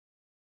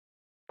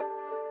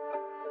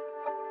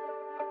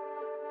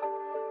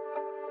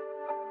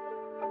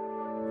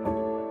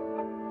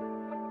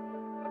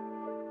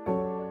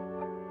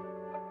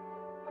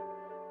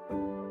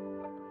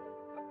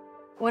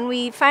When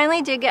we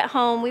finally did get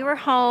home, we were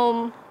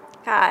home,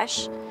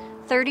 gosh,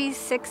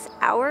 36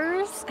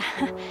 hours.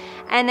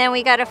 And then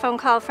we got a phone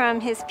call from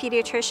his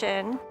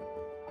pediatrician.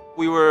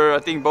 We were, I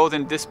think, both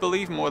in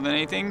disbelief more than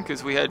anything,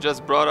 because we had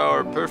just brought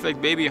our perfect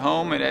baby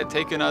home. It had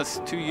taken us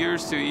 2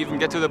 years to even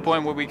get to the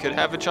point where we could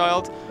have a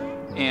child.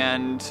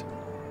 And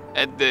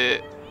at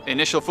the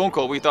initial phone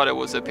call, we thought it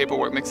was a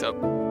paperwork mix-up.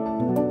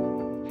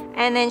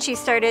 And then she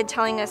started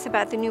telling us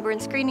about the newborn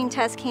screening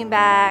test came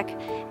back,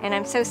 and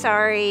I'm so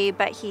sorry,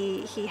 but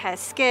he has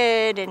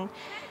SCID, and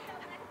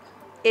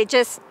it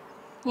just,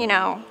 you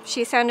know,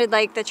 she sounded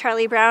like the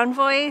Charlie Brown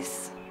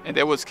voice. And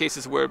there was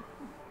cases where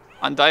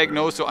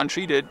undiagnosed or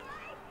untreated,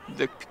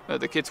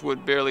 the kids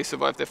would barely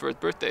survive their first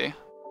birthday.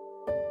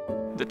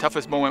 The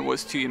toughest moment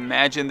was to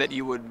imagine that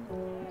you would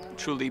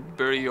truly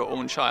bury your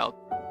own child.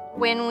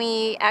 When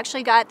we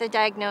actually got the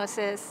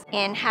diagnosis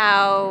and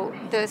how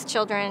those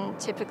children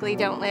typically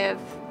don't live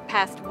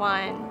past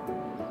 1,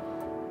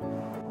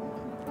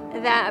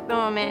 that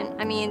moment,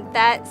 I mean,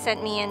 that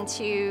sent me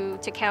into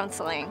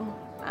counseling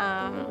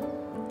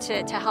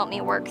to help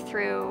me work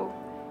through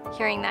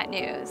hearing that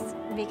news,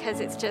 because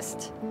it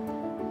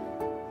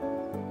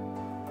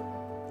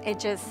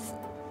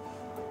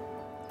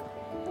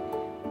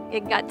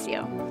guts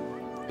you.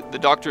 The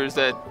doctors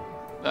that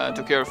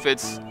took care of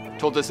Fitz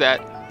told us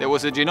that there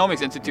was a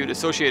genomics institute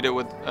associated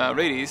with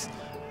Rady's,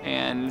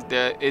 and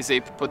there is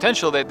a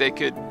potential that they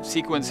could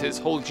sequence his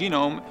whole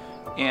genome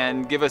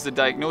and give us the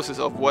diagnosis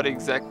of what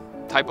exact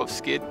type of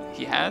SCID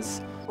he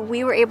has.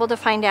 We were able to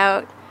find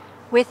out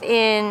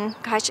within,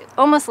 gosh,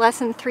 almost less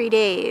than 3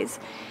 days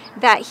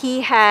that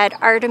he had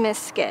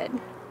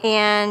Artemis-SCID.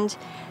 And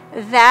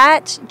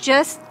that,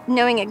 just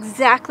knowing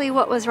exactly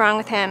what was wrong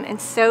with him, and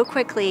so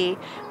quickly,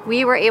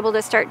 we were able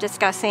to start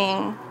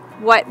discussing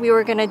what we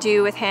were going to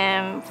do with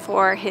him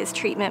for his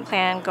treatment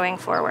plan going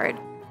forward.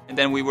 And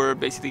then we were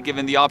basically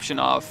given the option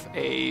of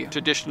a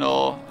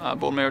traditional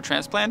bone marrow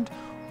transplant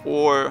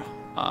or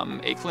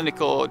a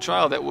clinical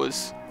trial that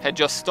had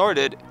just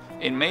started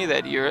in May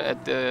that year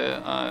at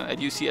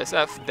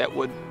UCSF that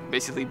would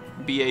basically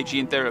be a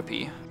gene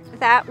therapy.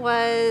 That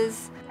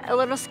was a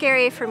little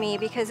scary for me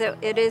because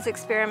it is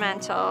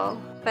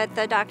experimental, but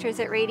the doctors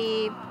at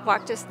Rady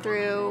walked us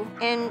through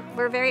and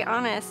were very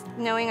honest,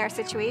 knowing our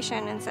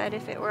situation, and said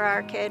if it were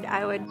our kid,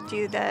 I would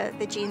do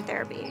the gene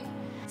therapy.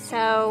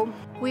 So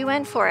we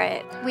went for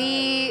it.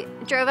 We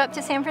drove up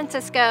to San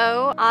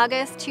Francisco,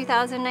 August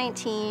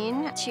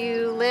 2019,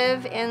 to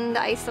live in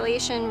the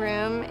isolation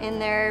room in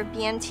their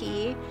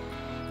BNT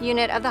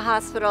unit of the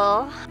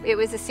hospital. It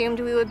was assumed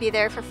we would be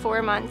there for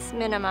 4 months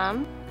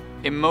minimum.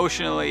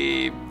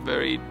 Emotionally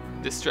very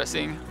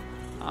distressing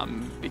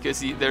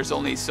because there's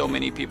only so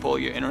many people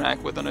you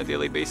interact with on a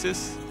daily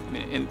basis. I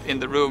mean, in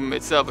the room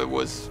itself, it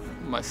was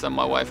my son,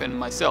 my wife, and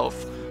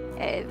myself.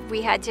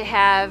 We had to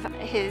have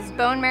his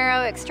bone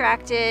marrow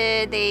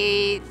extracted.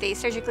 They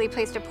surgically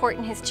placed a port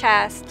in his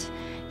chest.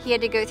 He had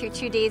to go through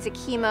 2 days of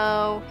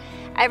chemo.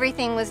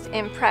 Everything was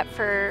in prep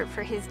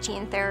for his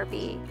gene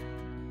therapy.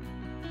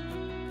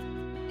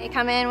 They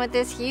come in with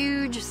this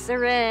huge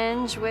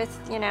syringe with,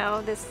 you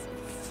know, this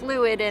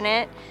fluid in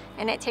it,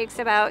 and it takes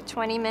about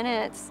 20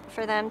 minutes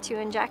for them to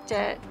inject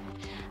it.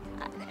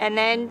 And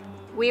then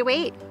we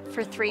wait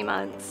for 3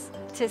 months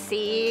to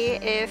see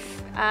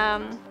if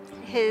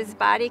his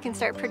body can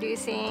start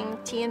producing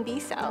T and B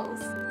cells.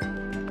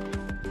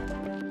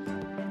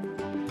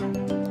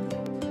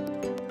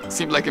 It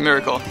seemed like a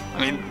miracle.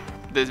 I mean,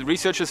 the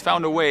researchers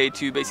found a way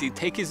to basically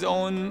take his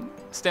own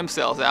stem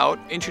cells out,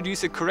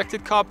 introduce a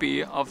corrected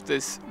copy of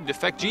this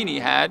defect gene he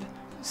had,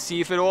 see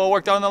if it all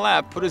worked out in the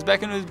lab, put it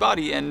back into his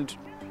body, and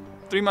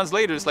 3 months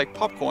later, it's like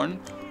popcorn.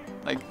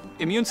 Like,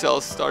 immune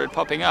cells started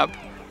popping up.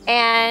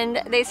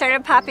 And they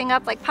started popping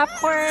up like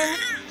popcorn,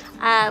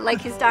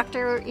 like his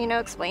doctor, you know,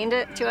 explained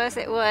it to us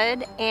it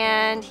would.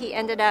 And he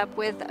ended up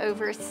with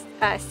over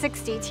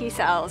 60 T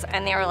cells,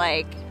 and they were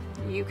like,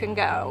 you can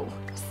go.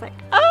 It's like,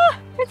 oh,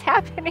 it's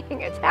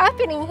happening, it's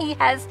happening. He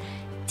has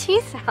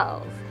T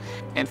cells.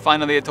 And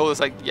finally they told us,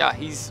 like, yeah,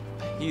 he's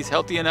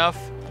healthy enough.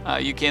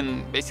 You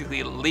can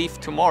basically leave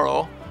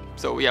tomorrow.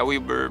 So yeah, we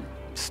were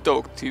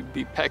stoked to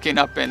be packing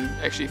up and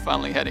actually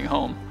finally heading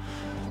home.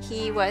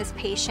 He was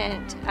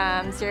patient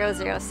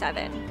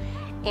 007,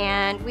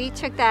 and we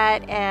took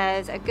that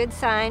as a good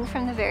sign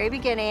from the very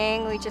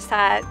beginning. We just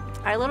thought,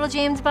 our little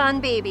James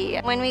Bond baby.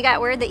 When we got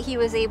word that he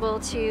was able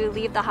to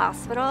leave the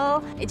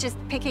hospital, just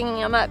picking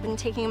him up and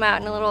taking him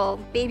out in a little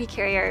baby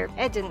carrier,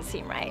 it didn't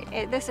seem right.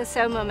 This is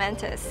so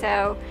momentous.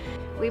 So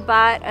we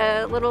bought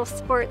a little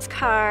sports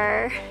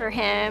car for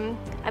him.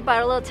 I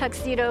bought a little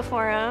tuxedo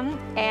for him,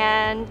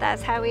 and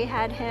that's how we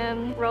had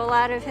him roll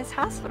out of his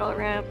hospital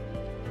room.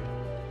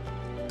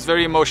 It's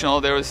very emotional.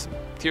 There was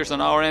tears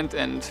on our end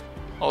and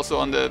also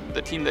on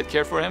the team that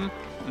cared for him.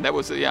 And that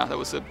was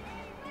a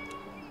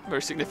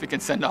very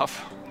significant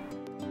send-off.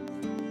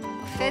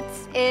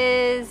 Fitz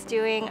is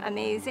doing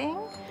amazing.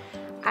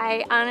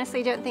 I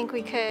honestly don't think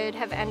we could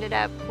have ended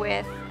up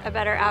with a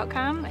better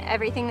outcome,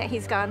 everything that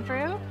he's gone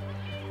through.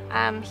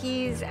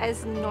 He's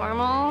as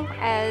normal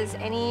as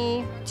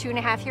any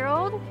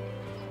 2.5-year-old,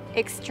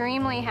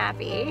 extremely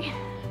happy.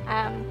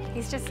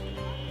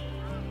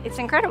 It's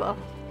incredible.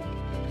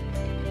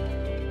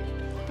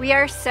 We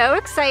are so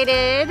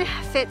excited.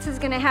 Fitz is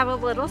gonna have a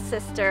little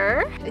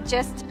sister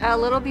just a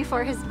little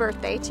before his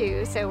birthday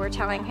too, so we're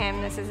telling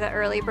him this is an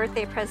early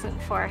birthday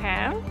present for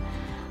him.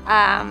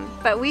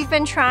 But we've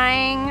been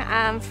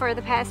trying for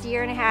the past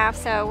 1.5 years,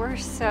 so we're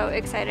so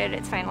excited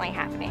it's finally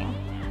happening.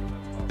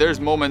 There's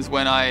moments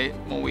when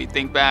we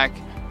think back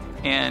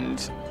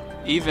and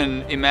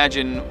even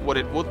imagine what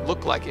it would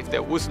look like if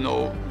there was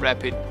no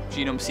rapid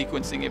genome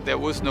sequencing, if there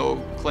was no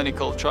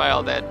clinical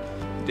trial that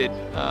did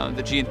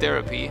the gene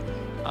therapy,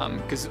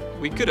 because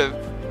we could have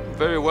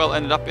very well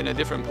ended up in a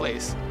different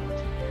place.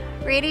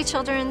 Rady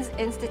Children's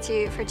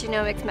Institute for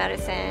Genomics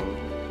Medicine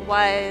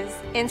was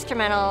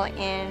instrumental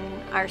in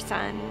our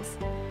son's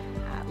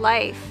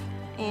life,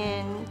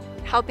 in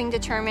helping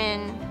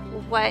determine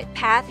what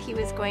path he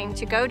was going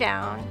to go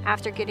down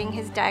after getting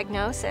his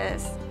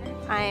diagnosis.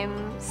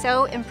 I'm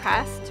so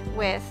impressed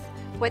with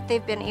what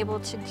they've been able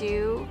to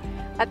do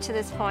up to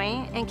this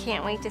point and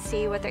can't wait to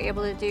see what they're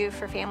able to do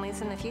for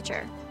families in the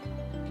future.